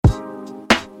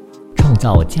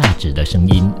造价值的声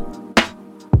音。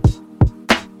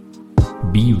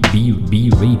B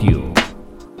Radio。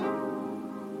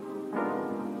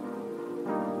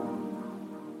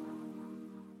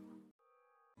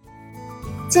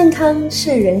健康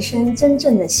是人生真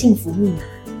正的幸福密码。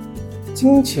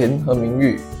金钱和名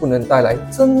誉不能带来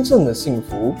真正的幸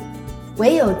福，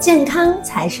唯有健康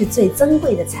才是最珍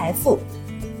贵的财富。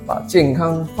把健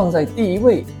康放在第一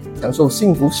位，享受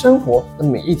幸福生活的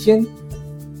每一天。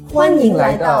欢迎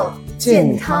来到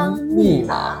健康密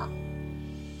码。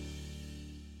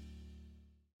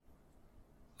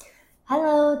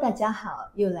Hello， 大家好，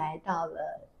又来到了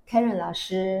Karen 老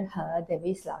师和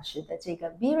Davis 老师的这个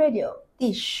B Radio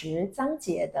第10章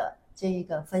节的这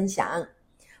个分享。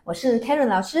我是 Karen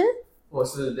老师，我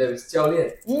是 Davis 教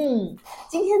练。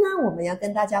今天呢，我们要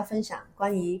跟大家分享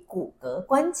关于骨骼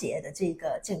关节的这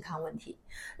个健康问题。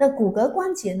那骨骼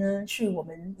关节呢，是我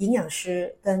们营养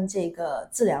师跟这个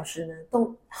治疗师呢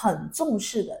都很重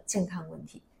视的健康问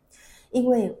题。因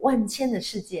为万千的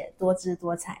世界多姿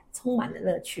多彩，充满了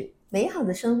乐趣，美好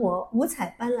的生活五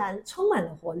彩斑斓，充满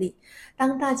了活力。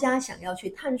当大家想要去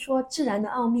探索自然的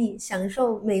奥秘，享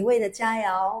受美味的佳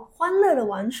肴，欢乐的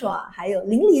玩耍，还有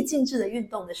淋漓尽致的运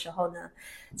动的时候呢，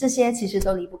这些其实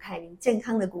都离不开您健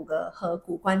康的骨骼和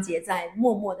骨关节在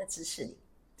默默的支持你。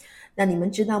那你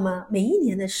们知道吗？每一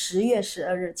年的10月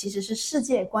12日其实是世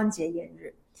界关节炎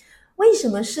日。为什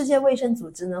么世界卫生组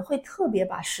织呢会特别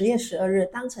把10月12日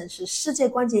当成是世界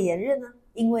关节炎日呢？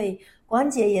因为关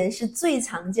节炎是最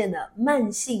常见的慢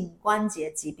性关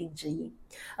节疾病之一，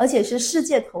而且是世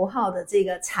界头号的这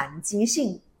个惨疾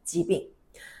性疾病。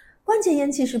关节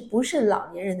炎其实不是老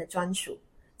年人的专属，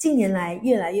近年来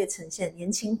越来越呈现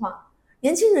年轻化。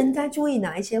年轻人该注意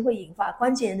哪一些会引发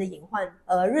关节炎的隐患？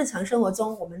而日常生活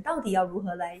中我们到底要如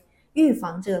何来预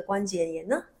防这个关节炎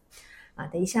呢？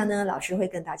等一下呢，老师会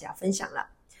跟大家分享了。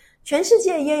全世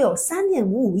界约有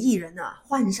 3.55 亿人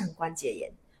患上关节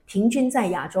炎，平均在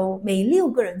亚洲每6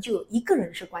个人就有1个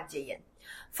人是关节炎，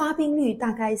发病率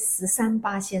大概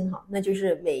 13%， 那就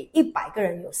是每100个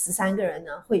人有13个人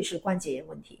呢会是关节炎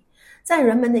问题。在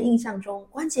人们的印象中，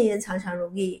关节炎常常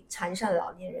容易缠上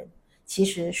老年人，其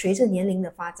实随着年龄的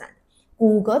发展，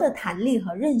骨骼的弹力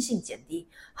和韧性减低，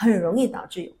很容易导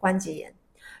致有关节炎。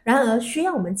然而需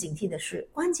要我们警惕的是，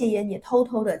关节炎也偷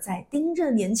偷的在盯着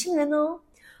年轻人哦。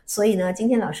所以呢，今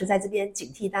天老师在这边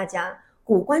警惕大家，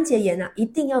骨关节炎一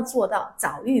定要做到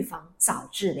早预防、早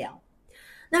治疗。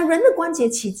那人的关节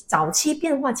早期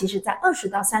变化其实在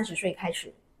20到30岁开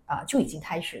始就已经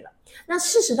开始了。那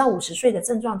40到50岁的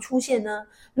症状出现呢，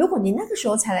如果你那个时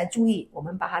候才来注意，我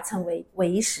们把它称为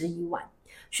为时已晚。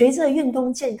随着运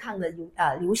动健康的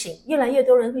流行，越来越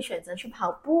多人会选择去跑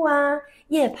步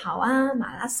夜跑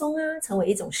马拉松成为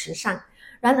一种时尚。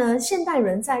然而现代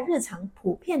人在日常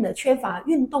普遍的缺乏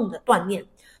运动的锻炼，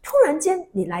突然间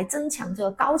你来增强这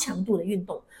个高强度的运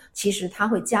动，其实它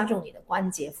会加重你的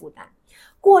关节负担。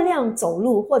过量走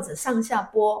路或者上下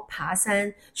坡、爬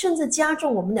山，甚至加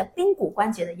重我们的髌骨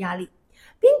关节的压力。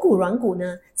髌骨软骨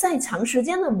呢，在长时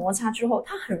间的摩擦之后，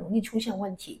它很容易出现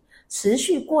问题。持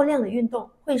续过量的运动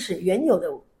会使原有的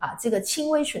这个轻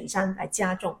微损伤来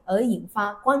加重，而引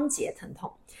发关节疼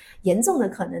痛。严重的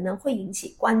可能呢会引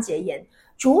起关节炎、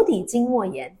足底筋膜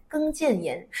炎、跟腱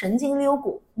炎、神经溜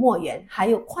骨膜炎，还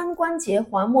有髋关节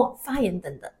滑膜发炎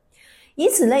等等。以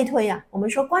此类推我们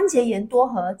说关节炎多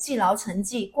和积劳成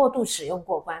疾、过度使用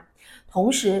过关。同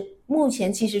时目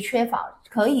前其实缺乏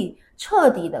可以彻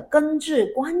底的根治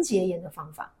关节炎的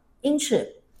方法，因此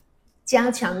加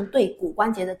强对骨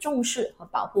关节的重视和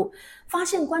保护，发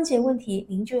现关节问题，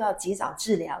您就要及早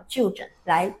治疗就诊，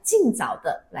来尽早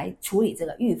的来处理这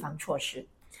个预防措施。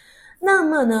那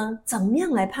么呢，怎么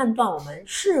样来判断我们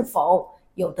是否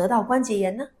有得到关节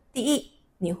炎呢？第一，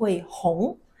你会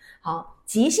红，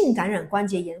急性感染关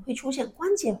节炎会出现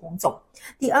关节红肿。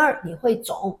第二，你会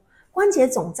肿，关节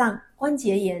肿胀、关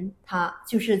节炎，它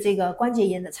就是这个关节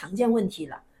炎的常见问题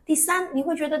了。第三，你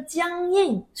会觉得僵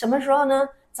硬，什么时候呢？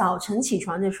早晨起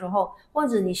床的时候，或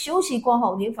者你休息过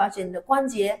后，你会发现你的关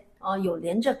节有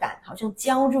连着感，好像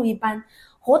胶住一般。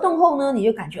活动后呢，你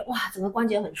就感觉整个关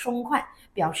节很松快，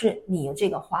表示你有这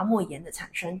个滑膜炎的产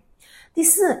生。第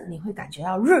四，你会感觉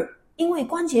到热，因为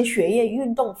关节血液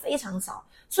运动非常少，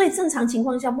所以正常情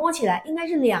况下摸起来应该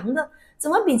是凉的，怎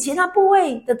么比其他部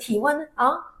位的体温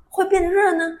会变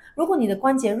热呢？如果你的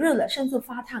关节热了，甚至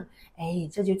发烫，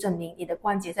这就证明你的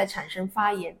关节在产生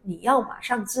发炎，你要马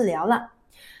上治疗了。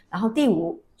然后第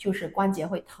五就是关节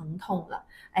会疼痛了，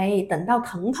等到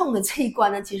疼痛的这一关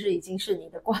呢，其实已经是你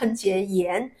的关节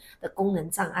炎的功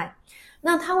能障碍。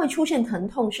那它会出现疼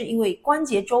痛是因为关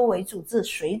节周围组织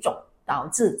水肿，导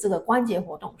致这个关节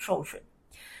活动受损。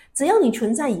只要你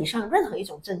存在以上任何一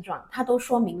种症状，它都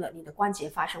说明了你的关节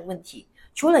发生问题。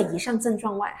除了以上症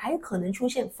状外，还有可能出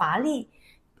现乏力、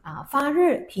发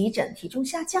热、皮疹、体重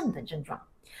下降等症状。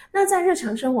那在日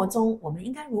常生活中，我们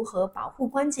应该如何保护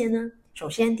关节呢？首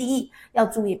先，第一，要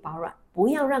注意保暖，不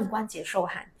要让关节受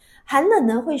寒。寒冷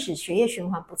呢会使血液循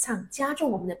环不畅，加重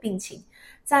我们的病情。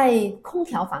在空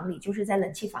调房里，就是在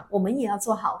冷气房，我们也要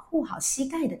做好护好膝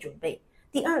盖的准备。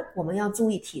第二，我们要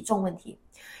注意体重问题。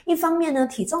一方面呢，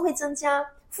体重会增加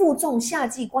负重下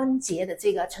棘关节的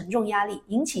这个承重压力，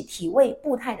引起体位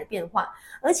步态的变化，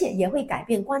而且也会改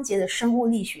变关节的生物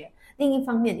力学。另一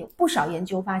方面，有不少研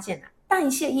究发现代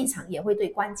谢异常也会对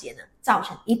关节呢造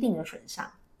成一定的损伤。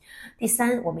第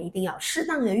三，我们一定要适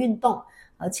当的运动，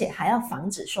而且还要防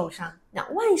止受伤。那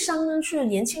外伤呢，是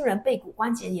年轻人被骨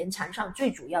关节炎缠上最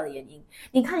主要的原因。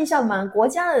你看一下嘛，国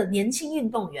家的年轻运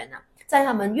动员在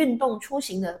他们运动出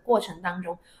行的过程当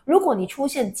中，如果你出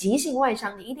现急性外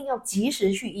伤，你一定要及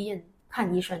时去医院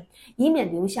看医生，以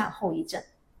免留下后遗症。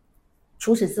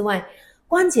除此之外，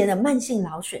关节的慢性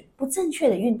劳损、不正确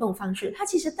的运动方式，它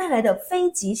其实带来的非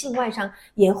急性外伤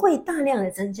也会大量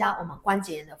的增加我们关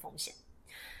节炎的风险。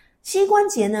膝关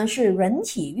节呢，是人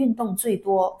体运动最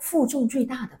多、负重最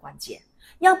大的关节。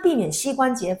要避免膝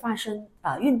关节发生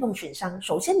运动损伤，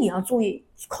首先你要注意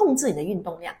控制你的运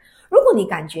动量。如果你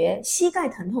感觉膝盖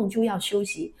疼痛，就要休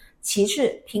息。其次，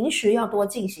平时要多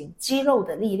进行肌肉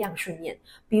的力量训练，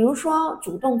比如说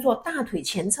主动做大腿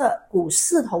前侧股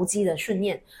四头肌的训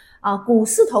练。股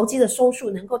四头肌的收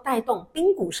束能够带动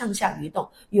髌骨上下移动，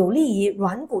有利于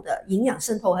软骨的营养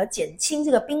渗透和减轻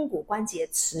这个髌骨关节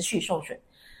持续受损。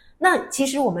那其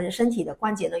实我们的身体的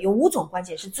关节呢，有5种关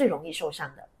节是最容易受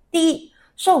伤的。第一，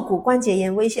受骨关节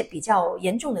炎威胁比较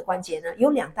严重的关节呢，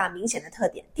有2大明显的特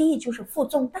点。第一，就是负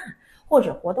重大或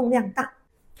者活动量大。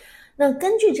那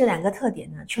根据这2个特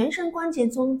点呢，全身关节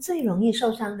中最容易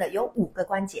受伤的有5个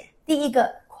关节。第一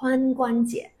个，髋关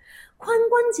节。髋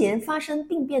关节发生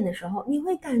病变的时候，你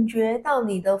会感觉到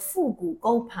你的腹股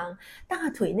沟旁、大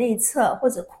腿内侧或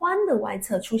者髋的外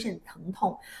侧出现疼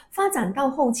痛。发展到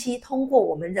后期，通过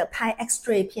我们的拍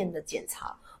X-ray 片的检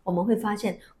查，我们会发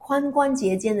现髋关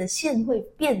节间的线会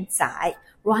变窄，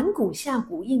软骨下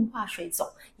骨硬化水肿，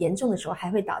严重的时候还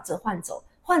会导致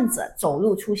患者走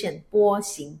路出现跛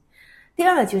行。第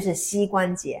二就是膝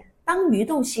关节。当移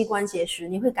动膝关节时，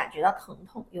你会感觉到疼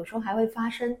痛，有时候还会发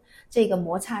生这个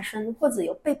摩擦声，或者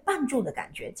有被绊住的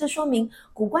感觉，这说明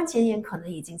骨关节炎可能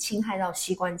已经侵害到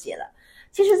膝关节了。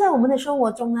其实在我们的生活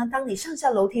中呢，当你上下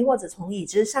楼梯或者从椅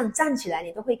子上站起来，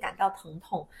你都会感到疼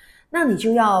痛，那你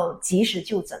就要及时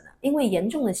就诊了，因为严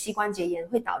重的膝关节炎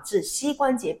会导致膝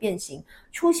关节变形，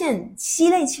出现膝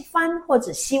内翻或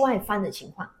者膝外翻的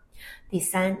情况。第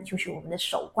三就是我们的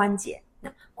手关节。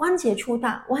那关节粗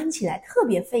大，弯起来特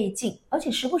别费劲，而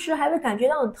且时不时还会感觉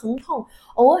到很疼痛，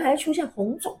偶尔还会出现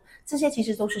红肿，这些其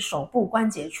实都是手部关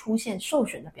节出现受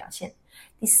损的表现。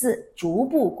第四，足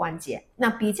部关节。那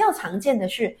比较常见的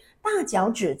是大脚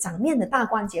趾掌面的大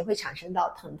关节会产生到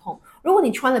疼痛，如果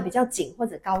你穿了比较紧或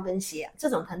者高跟鞋，这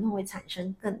种疼痛会产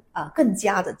生更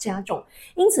加的加重。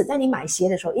因此在你买鞋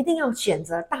的时候，一定要选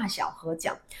择大小合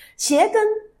脚，鞋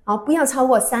跟不要超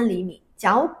过3厘米，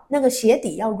那个鞋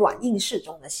底要软硬适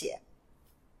中的鞋。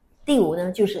第5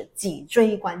呢，就是脊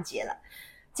椎关节了。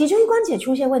脊椎关节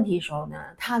出现问题的时候呢，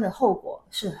它的后果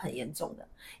是很严重的，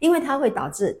因为它会导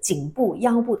致颈部、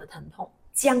腰部的疼痛、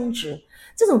僵直。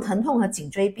这种疼痛和颈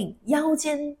椎病、腰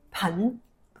间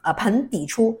盆底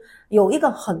出有一个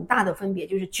很大的分别，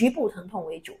就是局部疼痛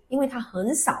为主，因为它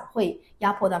很少会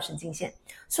压迫到神经线。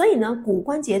所以呢，骨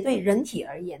关节对人体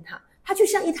而言它就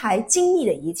像一台精密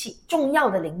的仪器，重要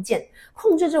的零件，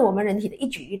控制着我们人体的一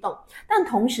举一动。但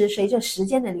同时随着时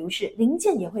间的流逝，零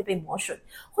件也会被磨损，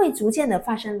会逐渐的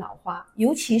发生老化，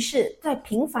尤其是在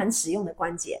频繁使用的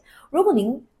关节。如果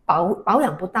您保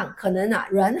养不当，可能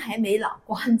人还没老，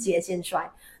关节先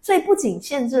衰。所以不仅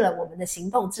限制了我们的行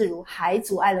动自如，还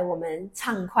阻碍了我们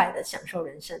畅快的享受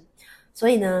人生。所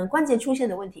以呢，关节出现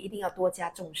的问题一定要多加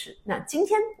重视。那今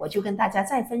天我就跟大家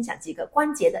再分享几个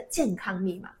关节的健康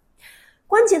密码。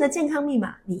关节的健康密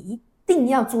码，你一定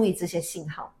要注意这些信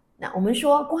号。那我们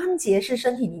说关节是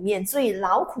身体里面最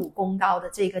劳苦功高的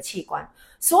这个器官，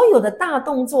所有的大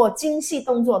动作、精细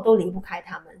动作都离不开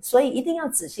它们，所以一定要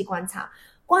仔细观察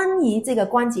关于这个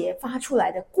关节发出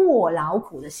来的过劳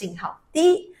苦的信号。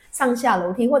第一，上下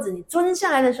楼梯或者你蹲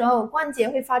下来的时候，关节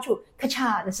会发出咔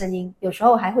嚓的声音，有时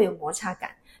候还会有摩擦感。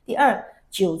第二，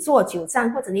久坐久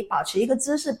站或者你保持一个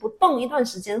姿势不动一段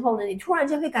时间后呢，你突然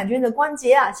间会感觉你的关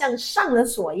节像上了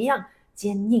锁一样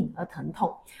坚硬而疼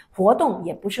痛，活动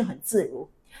也不是很自如。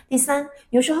第三，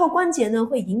有时候关节呢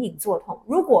会隐隐作痛，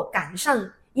如果赶上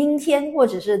阴天或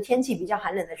者是天气比较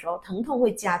寒冷的时候，疼痛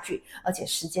会加剧，而且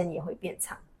时间也会变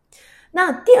长。那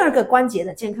第二个关节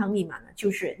的健康密码呢，就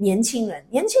是年轻人。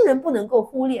年轻人不能够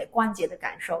忽略关节的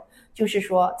感受，就是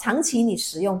说长期你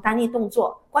使用单一动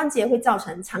作，关节会造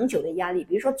成长久的压力，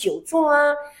比如说久坐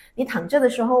啊，你躺着的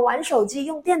时候玩手机、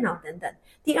用电脑等等。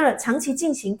第二，长期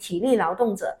进行体力劳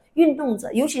动者、运动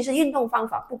者，尤其是运动方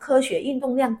法不科学、运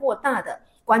动量过大的，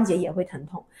关节也会疼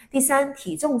痛。第三，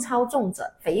体重超重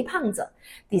者、肥胖者。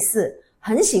第四，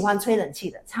很喜欢吹冷气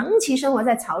的，长期生活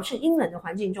在潮湿阴冷的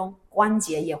环境中，关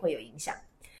节也会有影响。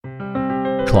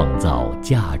创造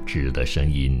价值的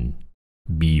声音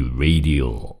 ，Be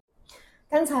Radio。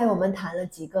刚才我们谈了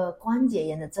几个关节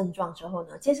炎的症状之后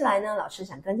呢，接下来呢，老师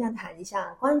想跟大家谈一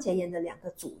下关节炎的两个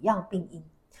主要病因。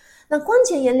那关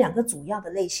节炎两个主要的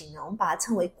类型呢，我们把它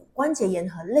称为骨关节炎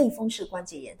和类风湿关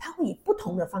节炎，它会以不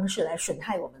同的方式来损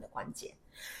害我们的关节。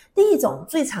第一种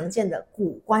最常见的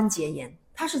骨关节炎，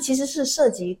它其实是涉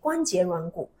及关节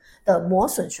软骨的磨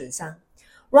损损伤。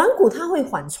软骨它会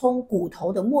缓冲骨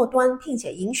头的末端，并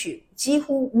且允许几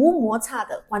乎无摩擦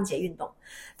的关节运动，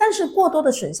但是过多的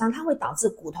损伤它会导致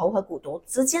骨头和骨头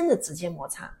之间的直接摩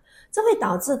擦，这会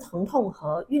导致疼痛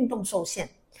和运动受限。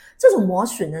这种磨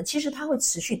损呢，其实它会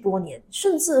持续多年，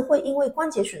甚至会因为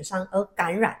关节损伤而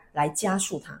感染来加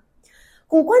速它。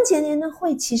骨关节炎呢，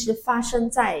会其实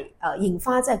引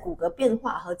发在骨骼变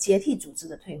化和结缔组织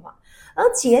的退化，而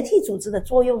结缔组织的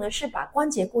作用呢，是把关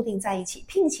节固定在一起，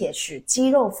并且使肌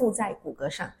肉附在骨骼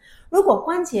上。如果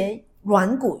关节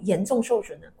软骨严重受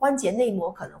损呢，关节内膜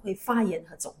可能会发炎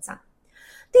和肿胀。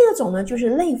第二种呢，就是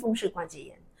类风湿关节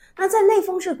炎。那在类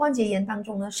风湿关节炎当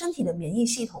中呢，身体的免疫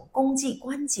系统攻击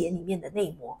关节里面的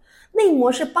内膜，内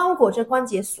膜是包裹着关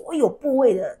节所有部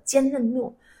位的坚韧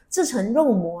膜，制成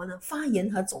肉膜呢发炎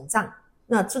和肿胀。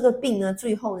那这个病呢，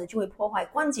最后呢就会破坏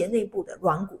关节内部的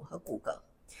软骨和骨骼。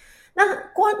那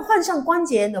患上关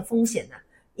节炎的风险呢，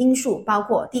因素包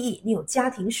括第一，你有家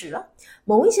庭史了，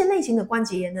某一些类型的关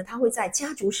节炎呢，它会在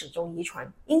家族史中遗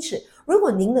传，因此如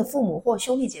果您的父母或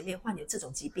兄弟姐妹患有这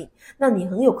种疾病，那你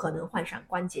很有可能患上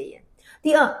关节炎。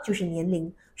第二就是年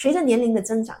龄，随着年龄的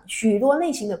增长，许多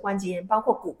类型的关节炎，包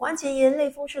括骨关节炎、类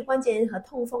风湿关节炎和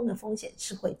痛风的风险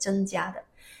是会增加的。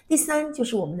第三就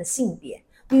是我们的性别，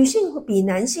女性比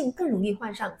男性更容易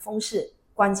患上风湿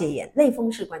关节炎、类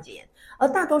风湿关节炎，而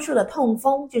大多数的痛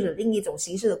风就是另一种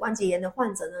形式的关节炎的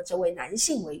患者呢，则为男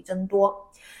性为增多。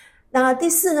那第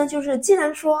四呢，就是既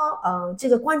然说这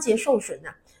个关节受损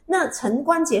啊，那曾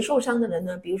关节受伤的人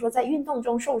呢，比如说在运动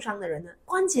中受伤的人呢，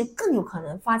关节更有可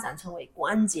能发展成为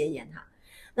关节炎哈。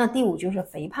那第五就是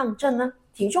肥胖症呢，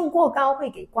体重过高会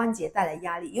给关节带来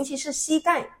压力，尤其是膝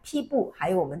盖、屁股还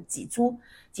有我们脊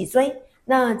椎。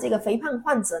那这个肥胖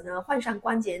患者呢，患上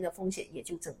关节炎的风险也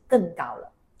就更高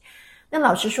了。那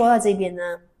老师说到这边呢，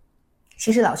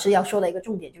其实老师要说的一个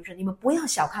重点就是，你们不要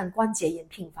小看关节炎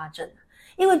并发症，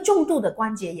因为重度的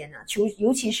关节炎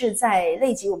尤其是在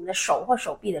累及我们的手或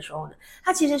手臂的时候呢，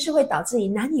它其实是会导致你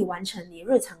难以完成你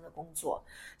日常的工作。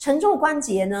承重关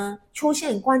节呢，出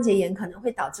现关节炎可能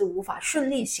会导致无法顺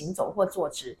利行走或坐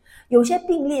直，有些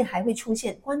病例还会出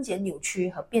现关节扭曲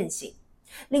和变形。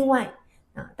另外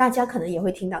大家可能也会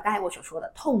听到刚才我所说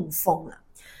的痛风了。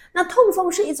那痛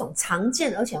风是一种常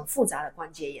见而且很复杂的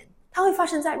关节炎，它会发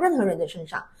生在任何人的身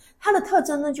上。它的特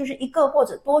征呢，就是一个或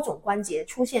者多种关节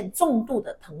出现重度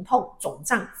的疼痛、肿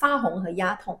胀、发红和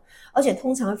压痛，而且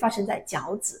通常会发生在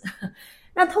脚趾。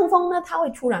那痛风呢，它会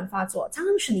突然发作，常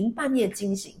常使您半夜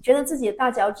惊醒，觉得自己的大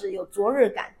脚趾有灼热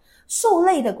感，受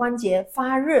累的关节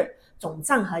发热、肿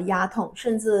胀和压痛，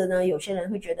甚至呢，有些人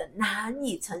会觉得难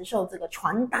以承受这个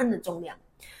传单的重量。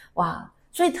哇！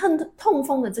所以痛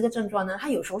风的这个症状呢，它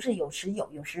有时候是有时有，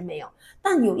有时没有，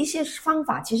但有一些方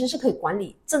法其实是可以管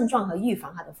理症状和预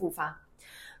防它的复发。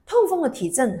痛风的体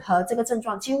症和这个症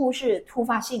状几乎是突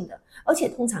发性的，而且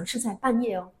通常是在半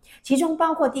夜哦。其中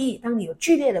包括第一，当你有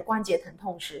剧烈的关节疼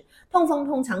痛时，痛风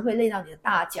通常会累到你的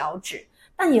大脚趾，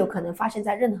但也有可能发生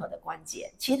在任何的关节。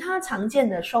其他常见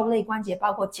的受累关节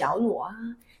包括脚踝啊、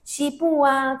膝部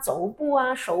啊、肘部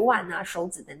啊、手腕啊、手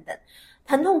指等等。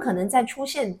疼痛可能在出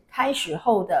现开始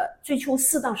后的最初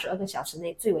4到12个小时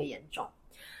内最为严重。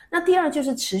那第二就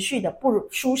是持续的不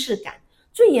舒适感，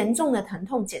最严重的疼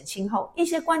痛减轻后，一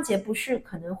些关节不适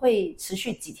可能会持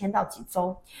续几天到几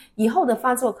周，以后的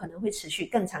发作可能会持续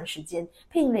更长时间，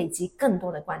并累积更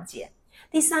多的关节。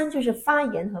第三就是发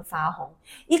炎和发红，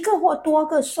一个或多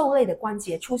个受累的关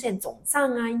节出现肿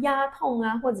胀啊、压痛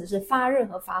啊，或者是发热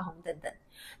和发红等等。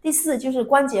第四就是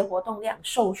关节活动量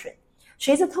受损，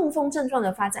随着痛风症状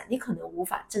的发展，你可能无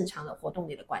法正常的活动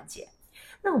你的关节。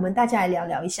那我们大家来聊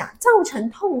聊一下，造成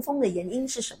痛风的原因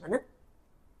是什么呢？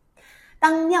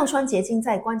当尿酸结晶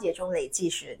在关节中累积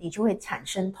时，你就会产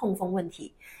生痛风问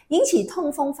题，引起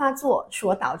痛风发作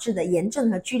所导致的炎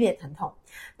症和剧烈疼痛。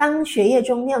当血液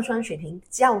中尿酸水平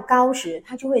较高时，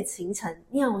它就会形成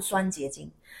尿酸结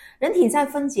晶。人体在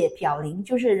分解嘌呤，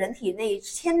就是人体内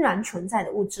天然存在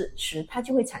的物质时，它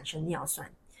就会产生尿酸。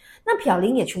那嘌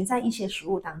呤也存在一些食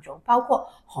物当中，包括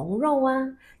红肉啊、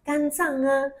肝脏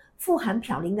啊、富含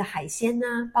嘌呤的海鲜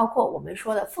啊，包括我们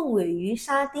说的凤尾鱼、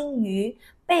沙丁鱼、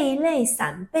贝类、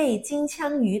扇贝、金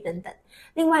枪鱼等等。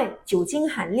另外，酒精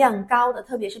含量高的，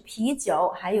特别是啤酒，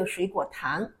还有水果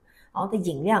糖的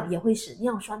饮料，也会使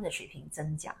尿酸的水平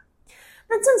增加。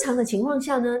那正常的情况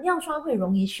下呢，尿酸会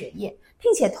溶于血液，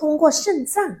并且通过肾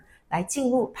脏来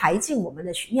排进我们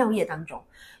的尿液当中。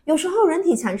有时候人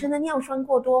体产生的尿酸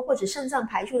过多，或者肾脏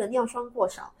排出的尿酸过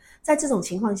少，在这种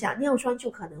情况下，尿酸就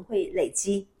可能会累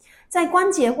积在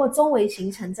关节或周围，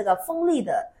形成这个锋利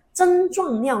的针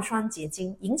状尿酸结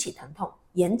晶，引起疼痛、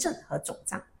炎症和肿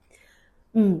胀。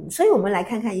所以我们来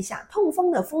看看一下痛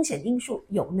风的风险因素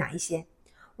有哪一些。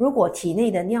如果体内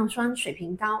的尿酸水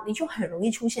平高，你就很容易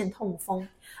出现痛风。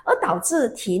而导致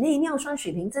体内尿酸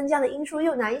水平增加的因素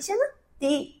又哪一些呢？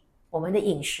第一，我们的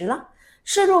饮食了。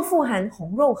摄入富含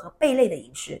红肉和贝类的饮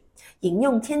食，饮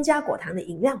用添加果糖的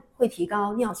饮料会提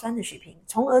高尿酸的水平，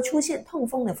从而出现痛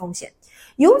风的风险。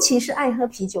尤其是爱喝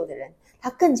啤酒的人，他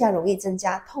更加容易增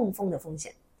加痛风的风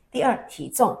险。第二，体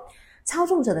重。超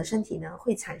重者的身体呢，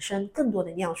会产生更多的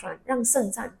尿酸，让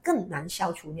肾脏更难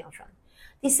消除尿酸。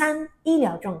第三，医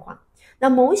疗状况。那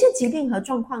某一些疾病和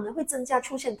状况呢，会增加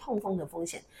出现痛风的风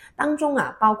险，当中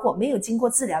包括没有经过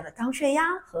治疗的高血压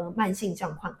和慢性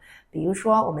状况，比如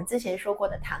说我们之前说过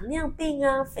的糖尿病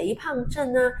啊、肥胖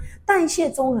症啊、代谢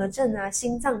综合症啊、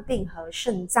心脏病和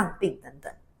肾脏病等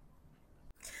等。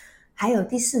还有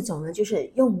第四种呢，就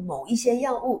是用某一些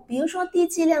药物，比如说低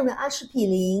剂量的阿司匹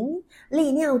林、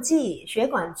利尿剂、血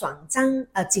管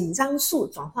紧张素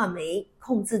转化酶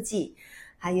控制剂，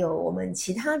还有我们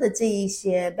其他的这一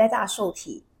些贝塔受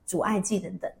体阻碍剂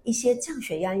等等，一些降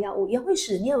血压药物也会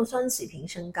使尿酸水平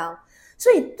升高。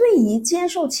所以对于接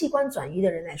受器官转移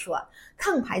的人来说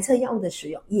抗排斥药物的使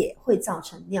用也会造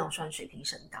成尿酸水平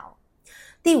升高。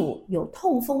第五，有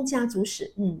痛风家族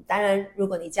史。当然如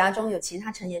果你家中有其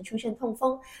他成员出现痛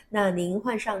风，那您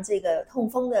患上这个痛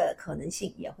风的可能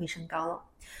性也会升高了。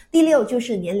第六，就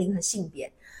是年龄和性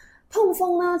别。痛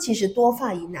风呢，其实多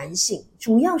发于男性，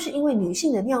主要是因为女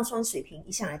性的尿酸水平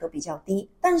一向来都比较低，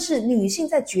但是女性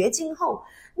在绝经后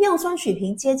尿酸水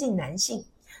平接近男性，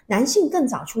男性更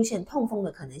早出现痛风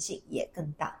的可能性也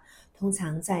更大，通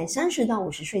常在30到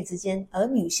50岁之间，而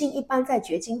女性一般在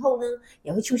绝经后呢，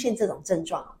也会出现这种症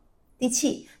状。第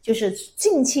七，就是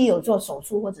近期有做手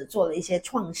术或者做了一些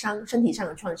创伤，身体上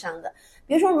的创伤的，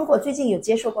比如说如果最近有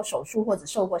接受过手术或者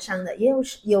受过伤的，也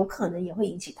有可能也会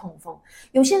引起痛风。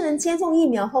有些人接种疫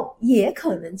苗后也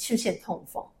可能出现痛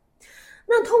风。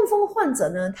那痛风患者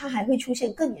呢，他还会出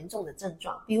现更严重的症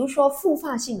状，比如说复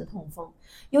发性的痛风。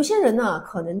有些人呢，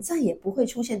可能再也不会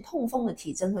出现痛风的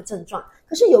体征和症状，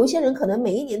可是有一些人可能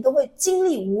每一年都会经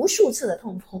历无数次的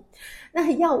痛风。那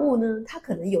药物呢，它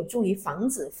可能有助于防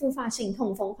止复发性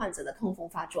痛风患者的痛风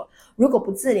发作，如果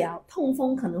不治疗，痛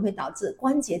风可能会导致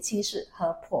关节侵蚀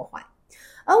和破坏。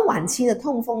而晚期的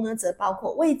痛风呢，则包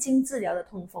括未经治疗的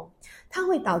痛风，它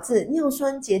会导致尿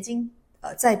酸结晶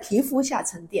在皮肤下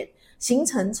沉淀，形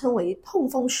成称为痛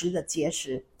风石的结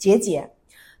节。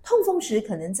痛风石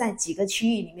可能在几个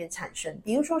区域里面产生，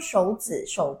比如说手指、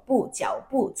手部、脚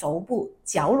部、肘部、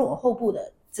脚裸后部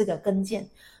的这个跟腱。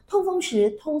痛风石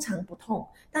通常不痛，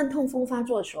但痛风发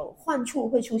作的时候，患处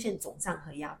会出现肿胀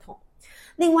和压痛。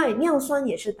另外，尿酸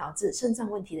也是导致肾脏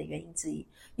问题的原因之一。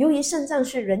由于肾脏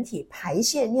是人体排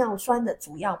泄尿酸的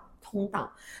主要通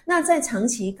道，那在长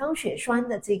期高血栓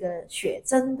的这个血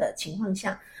增的情况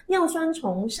下，尿酸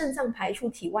从肾脏排出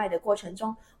体外的过程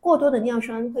中，过多的尿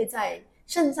酸会在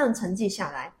肾脏沉积下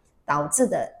来，导致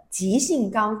的急性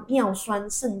高尿酸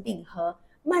肾病和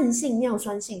慢性尿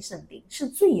酸性肾病是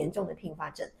最严重的并发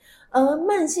症。而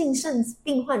慢性肾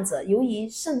病患者由于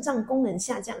肾脏功能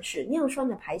下降，使尿酸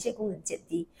的排泄功能减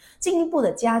低，进一步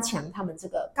的加强他们这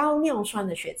个高尿酸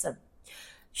的血症。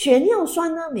血尿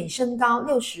酸呢，每升高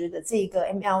60的这个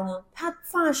ml 呢，它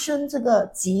发生这个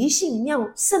急性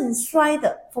肾衰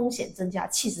的风险增加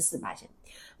74%。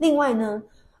另外呢，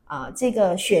这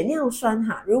个血尿酸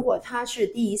如果它是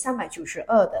低于392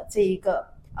的这一个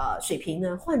水平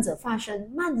呢，患者发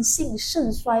生慢性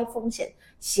肾衰风险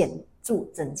显著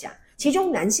增加，其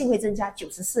中男性会增加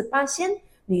94%，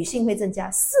女性会增加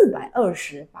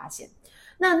420%。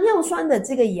那尿酸的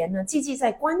这个盐呢，积聚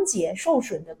在关节受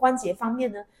损的关节方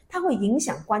面呢，它会影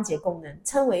响关节功能，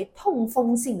称为痛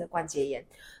风性的关节炎。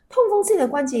痛风性的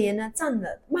关节炎呢，占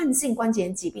了慢性关节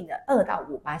炎疾病的2到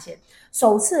5%，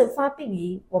首次发病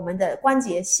于我们的关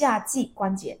节下棘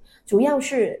关节，主要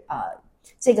是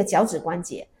这个脚趾关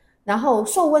节，然后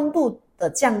受温度的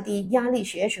降低、压力、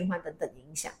血液循环等等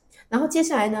影响。然后接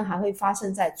下来呢，还会发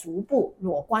生在足部、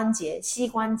裸关节、膝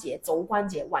关节、肘关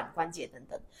节、腕关节等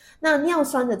等。那尿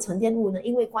酸的沉淀物呢，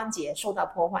因为关节受到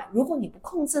破坏，如果你不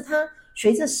控制它，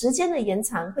随着时间的延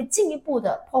长，会进一步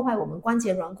的破坏我们关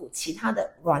节软骨其他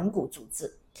的软骨组织，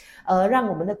让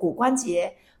我们的骨关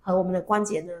节和我们的关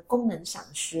节呢功能丧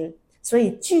失，所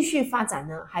以继续发展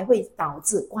呢，还会导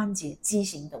致关节畸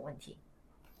形的问题。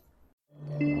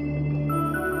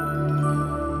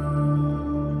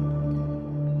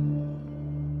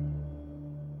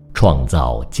创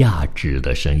造价值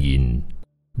的声音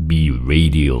 ，Be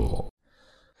Radio。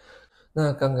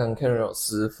那刚刚 Karen 老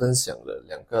师分享了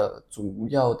2个主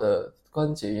要的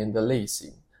关节炎的类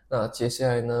型，那接下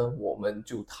来呢，我们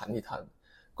就谈一谈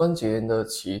关节炎的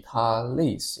其他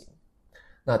类型。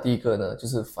那第一个呢，就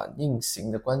是反应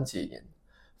型的关节炎。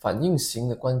反应型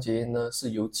的关节炎呢，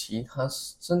是由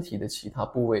身体的其他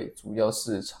部位，主要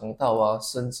是肠道啊、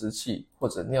生殖器或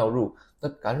者尿路的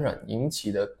感染引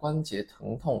起的关节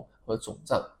疼痛和肿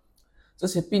胀。这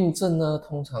些病症呢，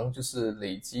通常就是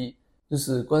累积，就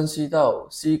是关系到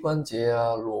膝关节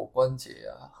啊、裸关节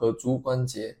啊和足关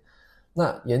节。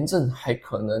那炎症还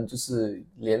可能就是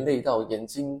连累到眼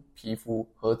睛、皮肤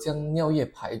和将尿液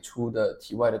排出的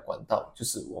体外的管道，就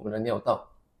是我们的尿道。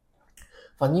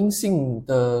反应性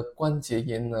的关节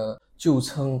炎呢，就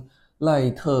称赖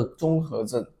特综合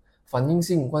症。反应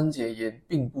性关节炎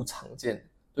并不常见，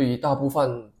对于大部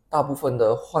分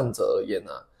的患者而言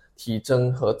体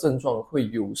征和症状会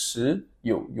有时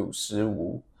有，有时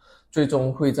无，最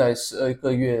终会在12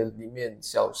个月里面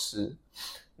消失。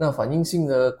那反应性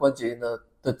的关节呢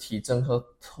的体征和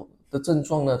的症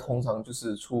状呢，通常就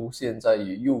是出现在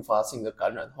于诱发性的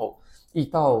感染后1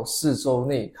到4周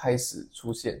内开始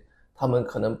出现。它们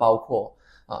可能包括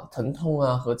疼痛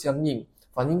和僵硬。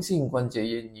反应性关节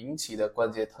炎引起的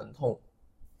关节疼痛，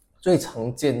最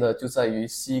常见的就在于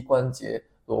膝关节、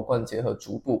裸关节和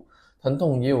足部。疼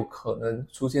痛也有可能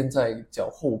出现在脚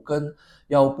后跟、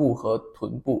腰部和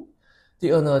臀部。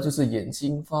第二呢，就是眼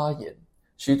睛发炎。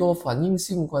许多反应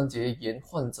性关节炎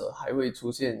患者还会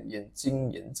出现眼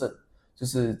睛炎症，就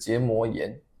是结膜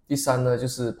炎。第三呢，就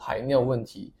是排尿问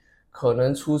题，可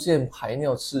能出现排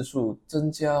尿次数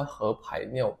增加和排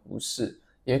尿不适，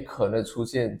也可能出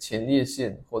现前列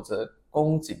腺或者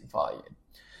宫颈发炎。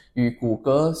与骨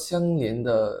骼相连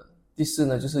的第四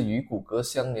呢，就是与骨骼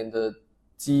相连的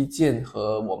肌腱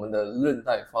和我们的韧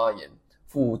带发炎、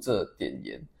附着点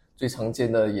炎，最常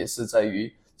见的也是在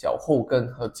于脚后跟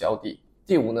和脚底。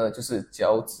第五呢，就是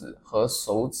脚趾和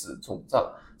手指肿胀，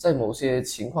在某些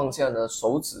情况下呢，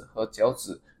手指和脚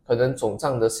趾可能肿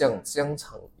胀得像香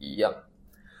肠一样。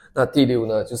那第六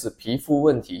呢，就是皮肤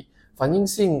问题。反应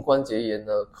性关节炎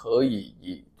呢，可以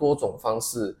以多种方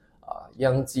式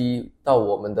殃及到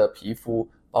我们的皮肤，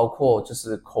包括就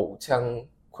是口腔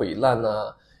溃烂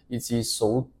以及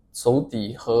手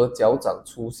底和脚掌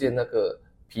出现那个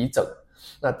皮疹。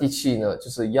那第七呢，就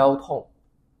是腰痛。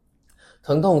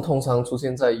疼痛通常出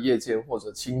现在夜间或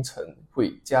者清晨，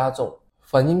会加重。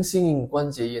反应性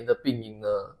关节炎的病因呢，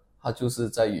它就是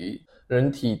在于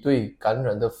人体对感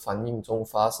染的反应中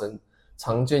发生，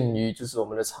常见于就是我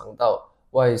们的肠道、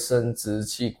外生殖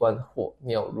器官或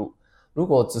尿路。如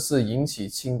果只是引起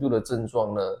轻度的症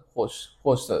状呢，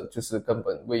或者就是根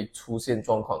本未出现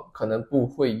状况，可能不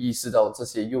会意识到这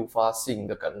些诱发性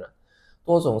的感染。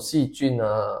多种细菌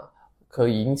可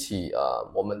以引起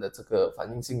我们的这个反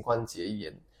应性关节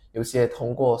炎，有些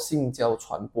通过性交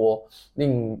传播，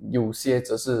另有些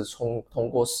则是通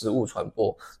过食物传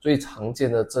播。最常见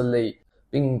的这类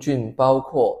病菌包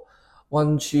括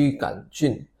弯曲杆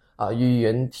菌衣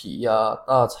原体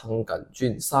大肠杆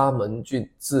菌、沙门菌、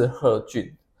志贺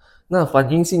菌。那反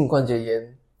应性关节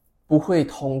炎不会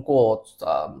通过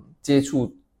接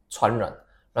触传染，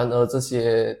然而这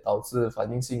些导致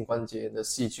反应性关节炎的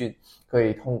细菌可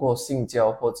以通过性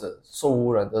交或者受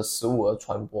污染的食物而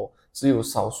传播，只有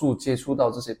少数接触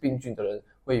到这些病菌的人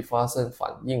会发生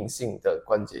反应性的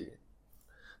关节炎。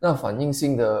那反应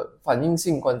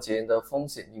性关节炎的风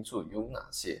险因素有哪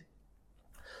些？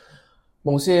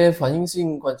某些反应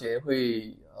性关节炎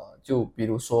会就比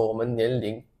如说我们年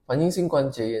龄，反应性关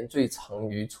节炎最常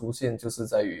于出现就是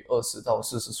在于20到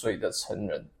40岁的成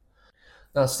人。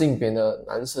那性别呢，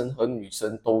男生和女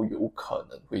生都有可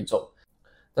能会中，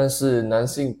但是男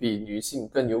性比女性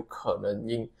更有可能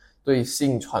因对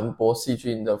性传播细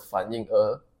菌的反应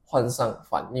而患上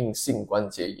反应性关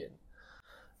节炎。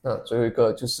那最后一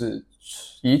个就是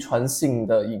遗传性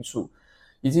的因素，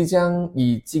已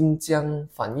经将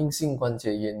反应性关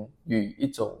节炎与一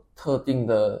种特定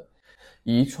的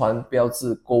遗传标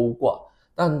志勾挂，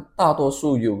但大多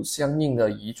数有相应的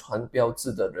遗传标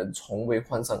志的人从未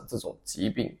患上这种疾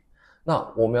病。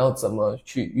那我们要怎么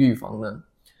去预防呢？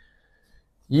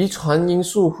遗传因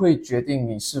素会决定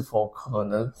你是否可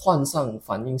能患上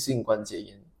反应性关节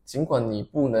炎。尽管你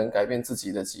不能改变自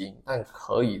己的基因，但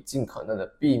可以尽可能的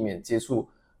避免接触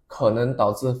可能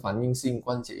导致反应性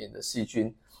关节炎的细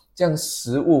菌，将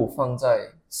食物放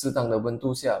在适当的温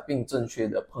度下，并正确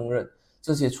的烹饪。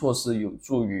这些措施有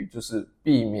助于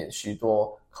避免许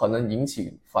多可能引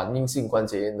起反应性关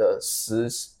节炎的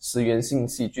食源性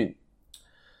细菌。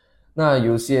那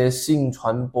有些性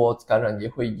传播感染也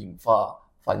会引发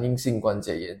反应性关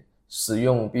节炎，使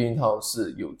用避孕套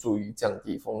是有助于降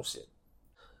低风险。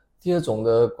第二种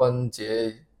的关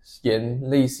节炎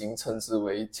类型称之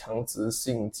为强直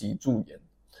性脊柱炎，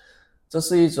这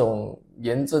是一种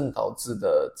炎症导致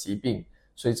的疾病，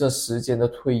随着时间的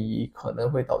推移可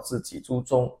能会导致脊柱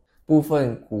中部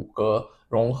分骨骼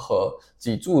融合，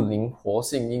脊柱灵活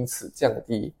性因此降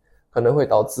低，可能会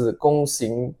导致弓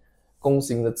形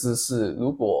的姿势，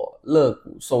如果肋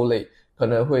骨受累，可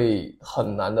能会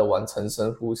很难的完成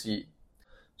深呼吸。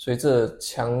随着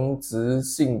强直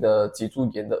性的脊柱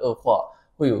炎的恶化，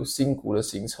会有新骨的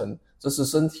形成，这是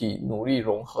身体努力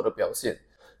融合的表现。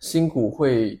新骨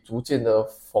会逐渐的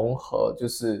缝合，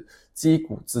肌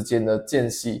骨之间的间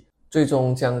隙，最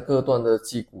终将各段的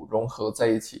肌骨融合在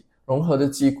一起。融合的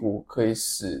肌骨可以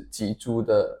使脊柱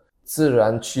的自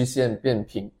然曲线变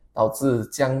平，导致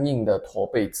僵硬的驼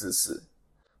背姿势。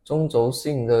中轴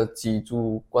性的脊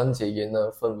柱关节炎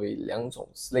呢，分为两种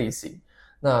类型。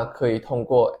那可以通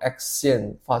过 X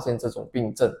线发现这种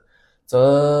病症，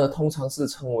则通常是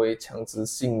称为强直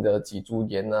性的脊柱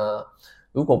炎啊。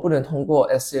如果不能通过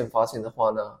X 线发现的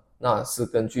话呢，那是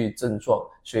根据症状、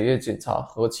血液检查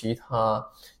和其他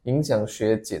影响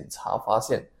学检查发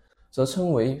现，则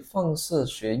称为放射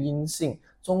学阴性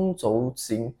中轴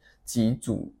型脊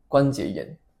柱关节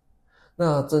炎。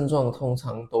那症状通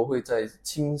常都会在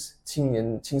青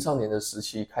少年的时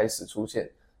期开始出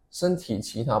现，身体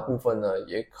其他部分呢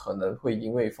也可能会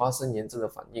因为发生炎症的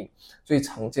反应，最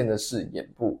常见的是眼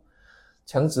部。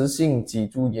强直性脊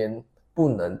柱炎不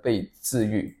能被治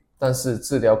愈，但是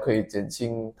治疗可以减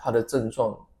轻它的症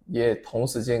状，也同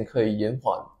时间可以延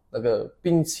缓那个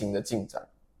病情的进展。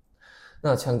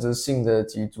那强直性的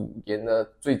脊柱炎呢，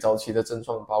最早期的症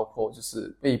状包括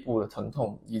背部的疼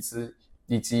痛，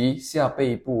以及下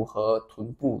背部和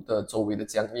臀部的周围的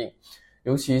僵硬，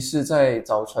尤其是在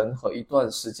早晨和一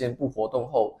段时间不活动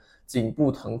后，颈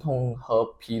部疼痛和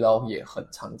疲劳也很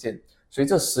常见。随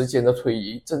着时间的推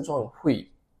移，症状会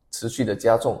持续的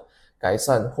加重、改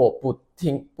善或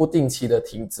不定期的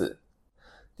停止。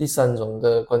第三种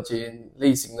的关节炎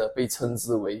类型呢，被称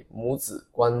之为拇指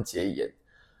关节炎。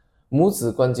拇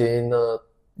指关节炎呢，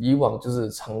以往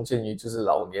常见于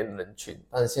老年人群，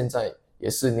但现在也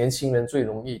是年轻人最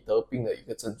容易得病的一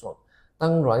个症状。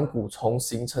当软骨丛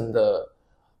形成的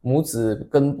拇指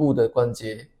根部的关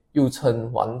节，又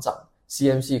称腕掌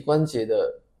CMC 关节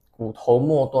的骨头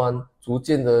末端逐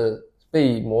渐的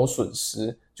被磨损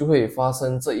时，就会发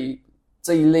生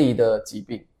这一类的疾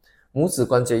病。拇指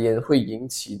关节炎会引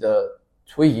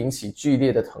起剧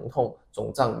烈的疼痛、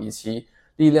肿胀以及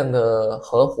力量的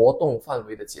和活动范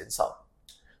围的减少，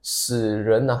使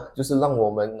人让我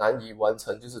们难以完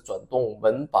成转动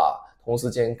门把、同时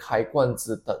间开罐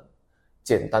子等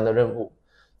简单的任务。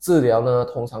治疗呢，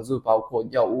通常包括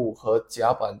药物和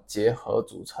夹板结合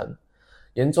组成。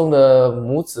严重的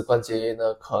拇指关节炎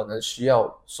呢，可能需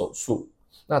要手术。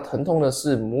那疼痛呢，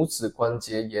是拇指关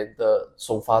节炎的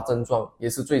首发症状，也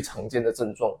是最常见的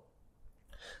症状。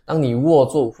当你握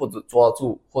住或者抓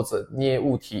住或者捏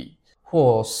物体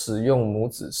或使用拇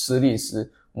指施力时，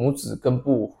拇指根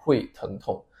部会疼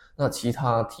痛。那其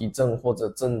他体征或者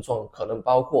症状可能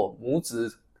包括拇指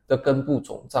的根部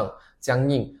肿胀、僵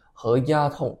硬和压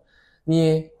痛，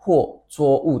捏或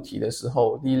捉物体的时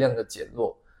候力量的减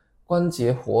弱，关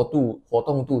节活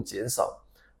动度减少，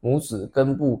拇指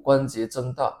根部关节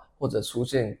增大或者出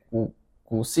现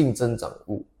骨性增长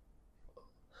物。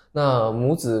那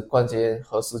拇指关节炎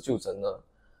何时就诊呢？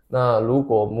那如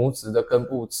果拇指的根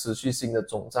部持续性的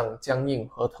肿胀、僵硬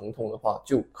和疼痛的话，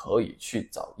就可以去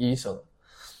找医生。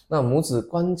那拇指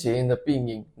关节炎的病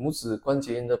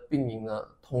因呢，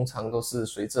通常都是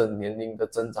随着年龄的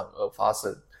增长而发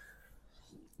生。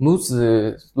拇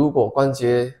指如果关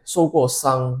节受过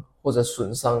伤或者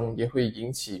损伤，也会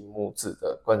引起拇指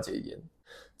的关节炎。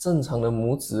正常的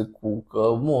拇指骨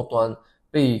骼末端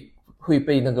被会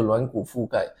被那个软骨覆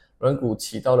盖，软骨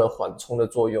起到了缓冲的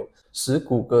作用，使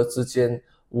骨骼之间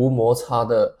无摩擦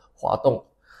的滑动。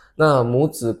那拇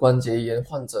指关节炎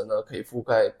患者呢，可以覆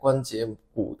盖关节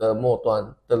骨的末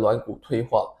端的软骨退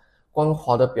化，光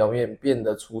滑的表面变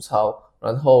得粗糙，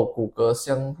然后骨骼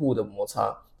相互的摩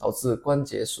擦，导致关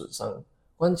节损伤。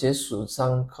关节损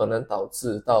伤可能导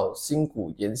致到胫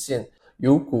骨沿线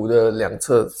有骨的两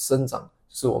侧生长，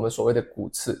就是我们所谓的骨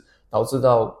刺，导致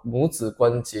到拇指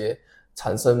关节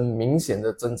产生明显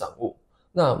的增长物。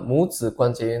那拇指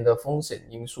关节炎的风险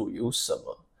因素有什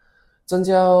么？增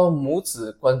加拇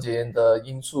指关节炎的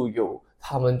因素有，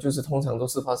它们就是通常都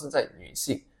是发生在女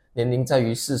性，年龄在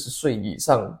于40岁以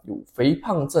上，有肥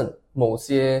胖症、某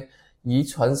些遗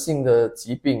传性的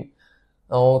疾病，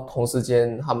然后同时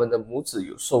间他们的拇指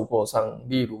有受过伤，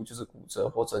例如就是骨折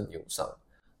或者扭伤。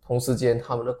同时间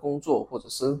他们的工作或者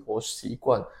生活习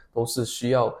惯都是需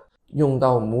要用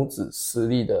到拇指施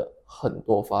力的很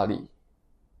多发力。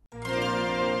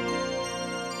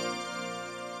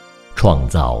创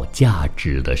造价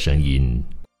值的声音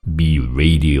 ，Be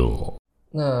Radio。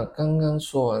那刚刚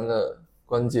说完了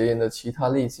关节炎的其他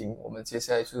类型，我们接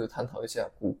下来就是探讨一下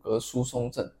骨骼疏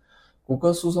松症。骨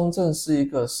骼疏松症是一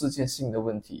个世界性的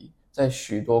问题，在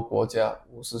许多国家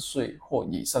50岁或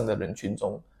以上的人群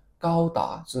中，多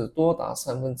达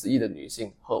1/3的女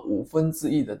性和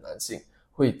1/5的男性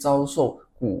会遭受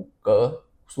骨骼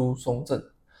疏松症。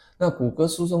那骨骼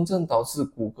疏松症导致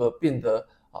骨骼变得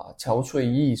脆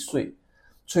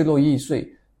弱易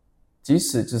碎，即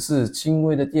使只是轻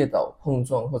微的跌倒、碰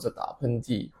撞或者打喷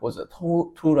嚏，或者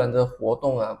突然的活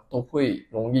动都会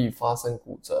容易发生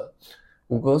骨折。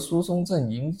骨骼疏松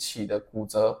症引起的骨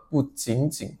折不仅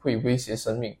仅会威胁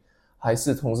生命，还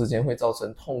是同时间会造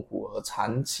成痛苦和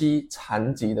长期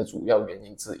残疾的主要原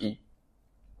因之一。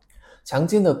强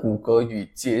健的骨骼与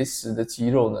结实的肌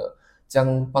肉呢，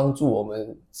将帮助我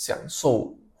们享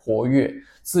受活跃、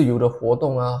自由的活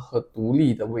动和独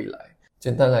立的未来。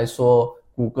简单来说，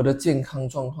骨骼的健康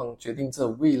状况决定着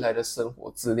未来的生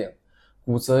活质量。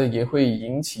骨折也会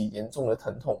引起严重的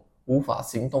疼痛、无法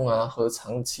行动和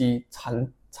长期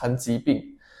残疾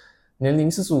病。年龄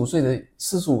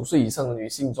45岁以上的女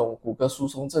性中，骨骼疏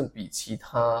松症比其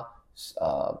他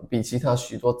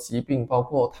许多疾病，包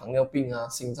括糖尿病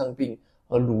心脏病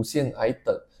和乳腺癌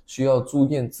等，需要住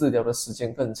院治疗的时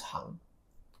间更长。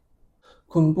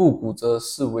髋部骨折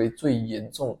视为最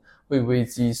严重、会危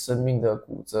及生命的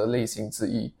骨折类型之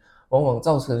一，往往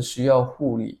造成需要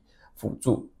护理辅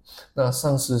助。那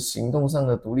丧失行动上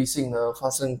的独立性呢？发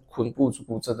生髋部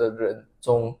骨折的人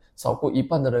中，少过一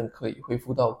半的人可以恢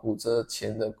复到骨折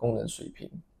前的功能水平。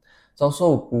遭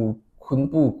受髋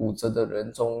部骨折的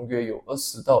人中，约有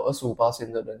20到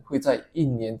25% 的人会在1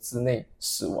年之内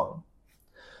死亡。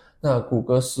那骨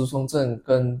骼疏松症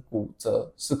跟骨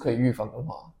折是可以预防的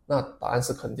话，那答案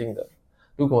是肯定的。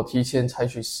如果提前采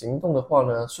取行动的话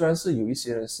呢，虽然是有一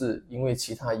些人是因为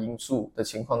其他因素的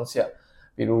情况下，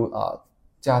比如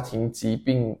家庭疾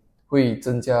病会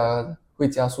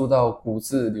加速到骨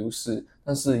质流失，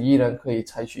但是依然可以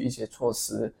采取一些措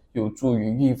施，有助于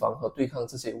预防和对抗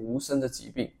这些无声的疾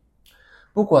病。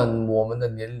不管我们的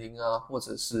年龄或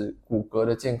者是骨骼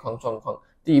的健康状况，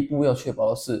第一步要确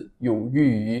保的是有益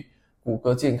于骨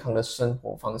骼健康的生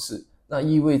活方式。那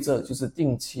意味着就是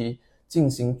定期进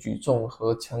行举重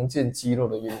和强健肌肉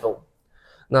的运动。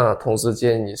那同时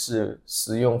间也是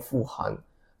食用富含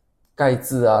钙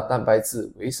质蛋白质、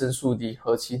维生素 D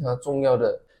和其他重要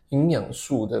的营养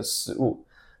素的食物，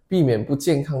避免不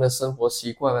健康的生活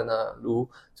习惯如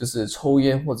就是抽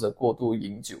烟或者过度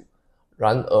饮酒。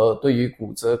然而，对于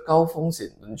骨折高风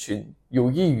险人群，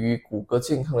有益于骨骼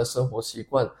健康的生活习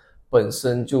惯本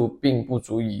身就并不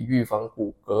足以预防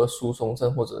骨骼疏松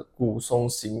症或者骨松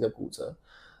型的骨折。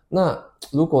那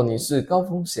如果你是高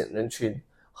风险人群，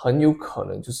很有可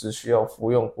能就是需要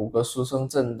服用骨骼疏松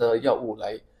症的药物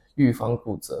来预防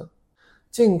骨折。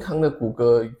健康的骨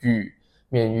骼与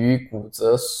免于骨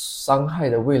折伤害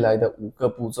的未来的5个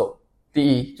步骤。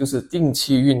第一，就是定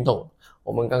期运动。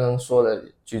我们刚刚说的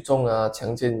举重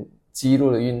强健肌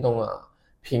肉的运动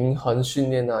平衡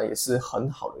训练也是很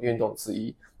好的运动之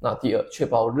一。那第二，确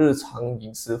保日常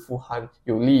饮食富含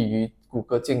有利于骨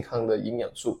骼健康的营养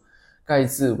素，钙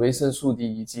质、维生素 D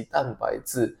以及蛋白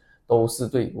质都是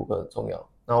对骨骼很重要。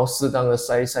然后适当的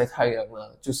晒太阳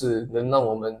就是能让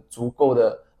我们足够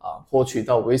的获取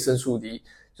到维生素 D，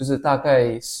 就是大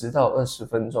概10到20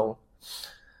分钟。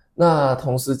那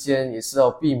同时间也是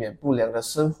要避免不良的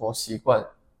生活习惯，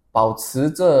保持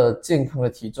着健康的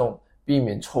体重，避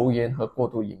免抽烟和过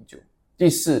度饮酒。第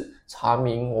四，查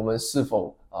明我们是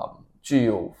否具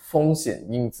有风险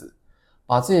因子，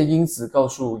把这些因子告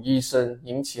诉医生，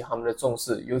引起他们的重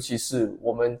视，尤其是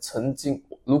我们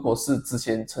如果是之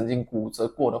前曾经骨折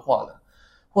过的话呢，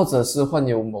或者是患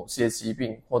有某些疾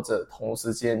病，或者同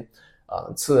时间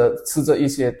吃着一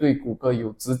些对骨骼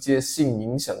有直接性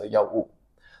影响的药物。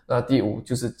那第5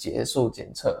就是接受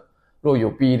检测，若有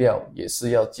必要也是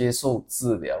要接受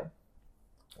治疗。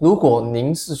如果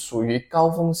您是属于高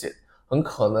风险，很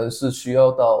可能是需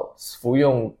要到服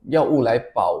用药物来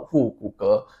保护骨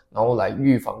骼，然后来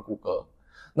预防骨骼。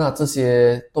那这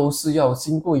些都是要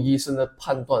经过医生的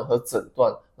判断和诊断，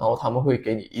然后他们会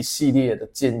给你一系列的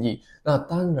建议。那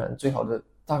当然最好的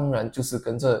当然就是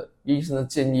跟着医生的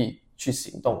建议去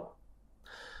行动。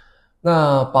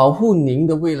那保护您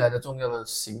的未来的重要的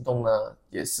行动呢，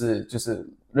也是就是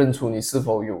认出你是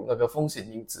否有那个风险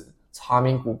因子，查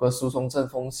明骨骼疏松症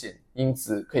风险因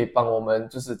子，可以帮我们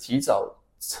就是提早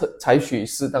采取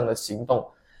适当的行动，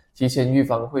提前预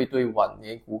防会对晚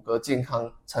年骨骼健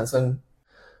康产生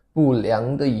不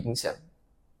良的影响。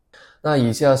那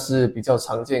以下是比较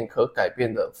常见可改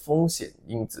变的风险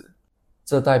因子，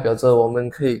这代表着我们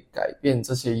可以改变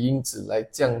这些因子来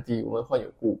降低我们患有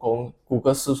骨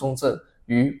骼疏松症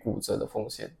与骨折的风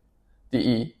险。第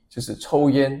1就是抽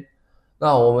烟。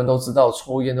那我们都知道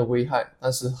抽烟的危害，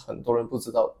但是很多人不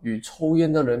知道，与抽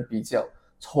烟的人比较，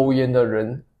抽烟的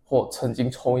人或曾经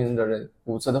抽烟的人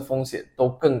骨折的风险都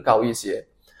更高一些。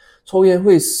抽烟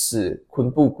会使髋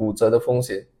部骨折的风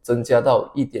险增加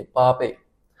到 1.8 倍。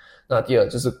那第2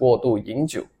就是过度饮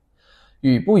酒。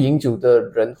与不饮酒的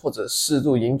人或者适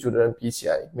度饮酒的人比起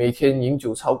来，每天饮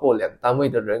酒超过2单位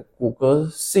的人，骨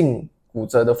骼性骨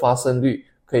折的发生率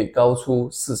可以高出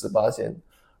 40%。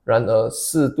然而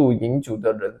适度饮酒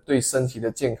的人对身体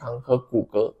的健康和骨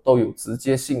骼都有直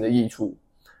接性的益处。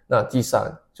那第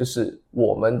3就是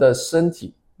我们的身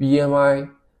体 BMI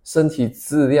身体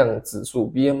质量指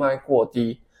数 BMI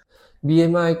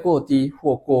过低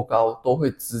或过高都会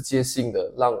直接性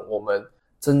的让我们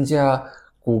增加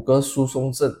骨骼疏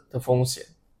松症的风险。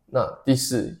那第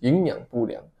4营养不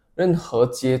良，任何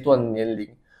阶段年龄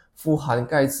富含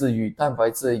钙质与蛋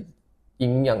白质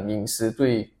营养饮食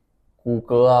对骨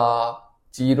骼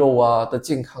肌肉的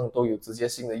健康都有直接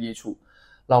性的益处。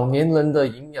老年人的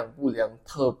营养不良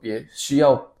特别需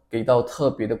要给到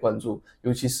特别的关注，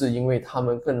尤其是因为他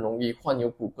们更容易患有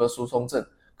骨骼疏松症，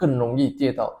更容易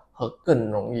跌倒和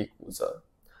更容易骨折。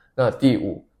那第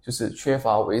5就是缺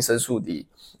乏维生素 D。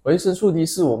 维生素 D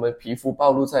是我们皮肤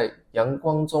暴露在阳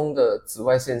光中的紫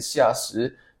外线下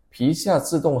时皮下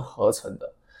自动合成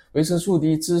的。维生素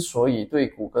D 之所以对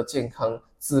骨骼健康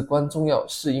至关重要，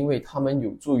是因为它们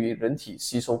有助于人体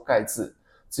吸收钙质。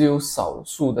只有少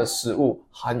数的食物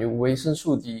含有维生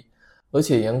素 D， 而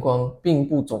且阳光并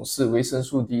不总是维生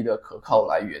素 D 的可靠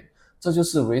来源，这就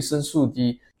是维生素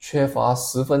D 缺乏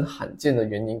十分罕见的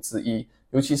原因之一。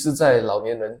尤其是在老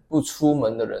年人、不出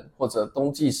门的人，或者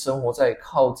冬季生活在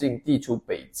靠近地球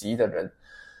北极的人，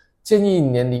建议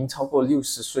年龄超过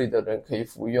60岁的人可以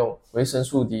服用维生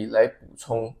素 D 来补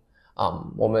充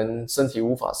我们身体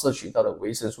无法摄取到的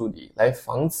维生素 D， 来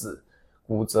防止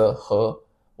骨折和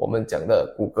我们讲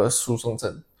的骨骼疏松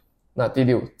症。那第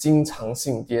6经常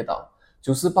性跌倒，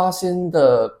 98%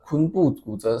 的髋部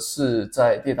骨折是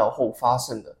在跌倒后发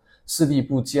生的，视力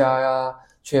不佳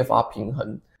缺乏平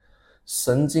衡，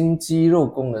神经肌肉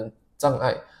功能障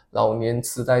碍，老年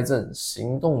痴呆症，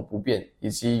行动不便，以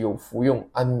及有服用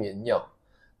安眠药。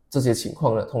这些情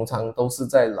况呢，通常都是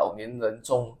在老年人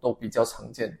中都比较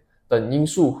常见，等因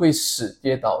素会使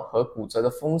跌倒和骨折的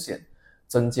风险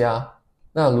增加。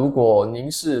那如果您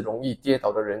是容易跌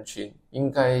倒的人群，应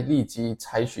该立即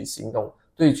采取行动，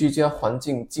对居家环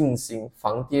境进行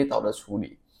防跌倒的处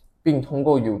理，并通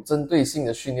过有针对性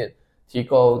的训练，提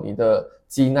高你的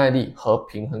肌耐力和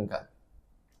平衡感。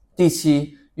第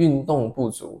7运动不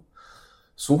足。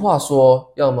俗话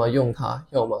说，要么用它，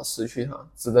要么失去它，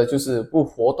指的就是不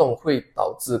活动会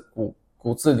导致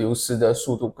骨质流失的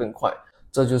速度更快。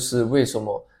这就是为什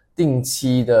么定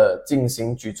期的进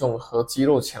行举重和肌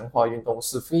肉强化运动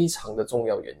是非常的重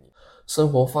要原因。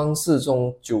生活方式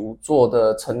中久坐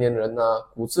的成年人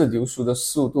骨质流失的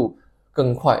速度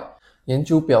更快。研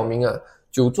究表明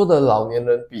久坐的老年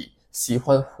人比喜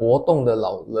欢活动的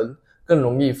老人更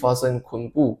容易发生髋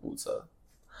部骨折。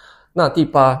那第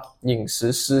8饮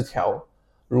食失调，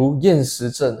如厌食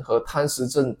症和贪食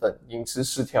症等饮食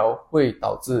失调会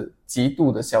导致极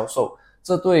度的消瘦，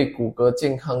这对骨骼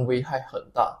健康危害很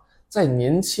大。在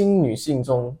年轻女性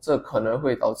中，这可能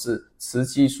会导致雌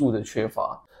激素的缺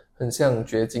乏，很像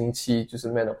绝经期，就是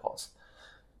menopause，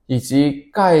 以及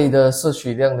钙的摄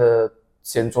取量的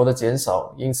显著的减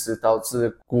少，因此导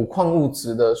致骨矿物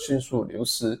质的迅速流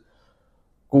失。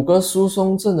骨骼疏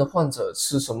松症的患者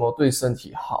吃什么对身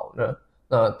体好呢？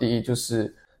那第一就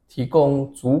是提供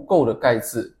足够的钙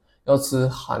质，要吃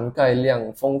含钙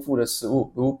量丰富的食物，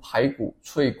如排骨、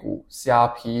脆骨、虾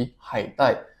皮、海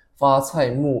带、发菜、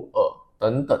木耳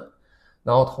等等。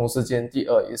然后同时间，第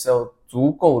二也是要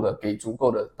给足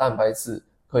够的蛋白质，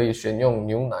可以选用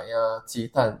牛奶啊、鸡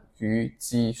蛋、鱼、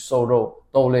鸡、瘦肉、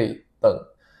豆类等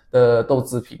的豆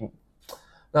制品。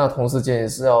那同时间也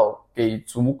是要给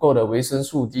足够的维生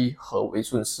素 D 和维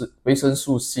生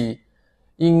素 C，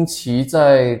 因其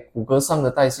在骨骼上的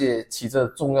代谢起着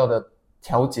重要的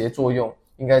调节作用，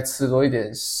应该吃多一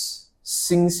点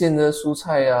新鲜的蔬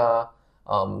菜啊、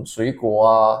水果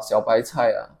啊、小白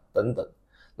菜啊等等。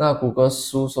那骨骼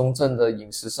疏松症的饮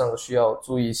食上需要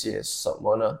注意些什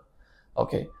么呢？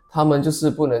 OK， 他们就是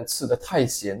不能吃得太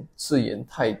咸，吃盐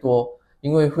太多，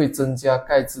因为会增加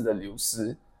钙质的流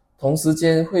失，同时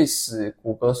间会使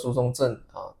骨骼疏松症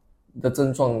的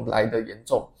症状来得严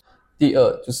重。第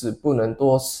二就是不能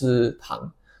多吃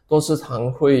糖，多吃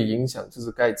糖会影响就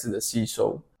是钙质的吸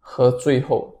收。和最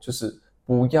后就是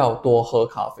不要多喝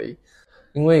咖啡，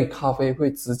因为咖啡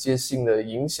会直接性的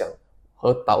影响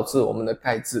和导致我们的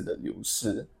钙质的流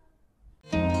失。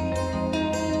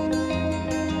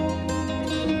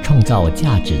创造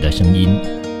价值的声音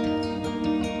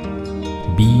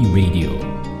B Radio。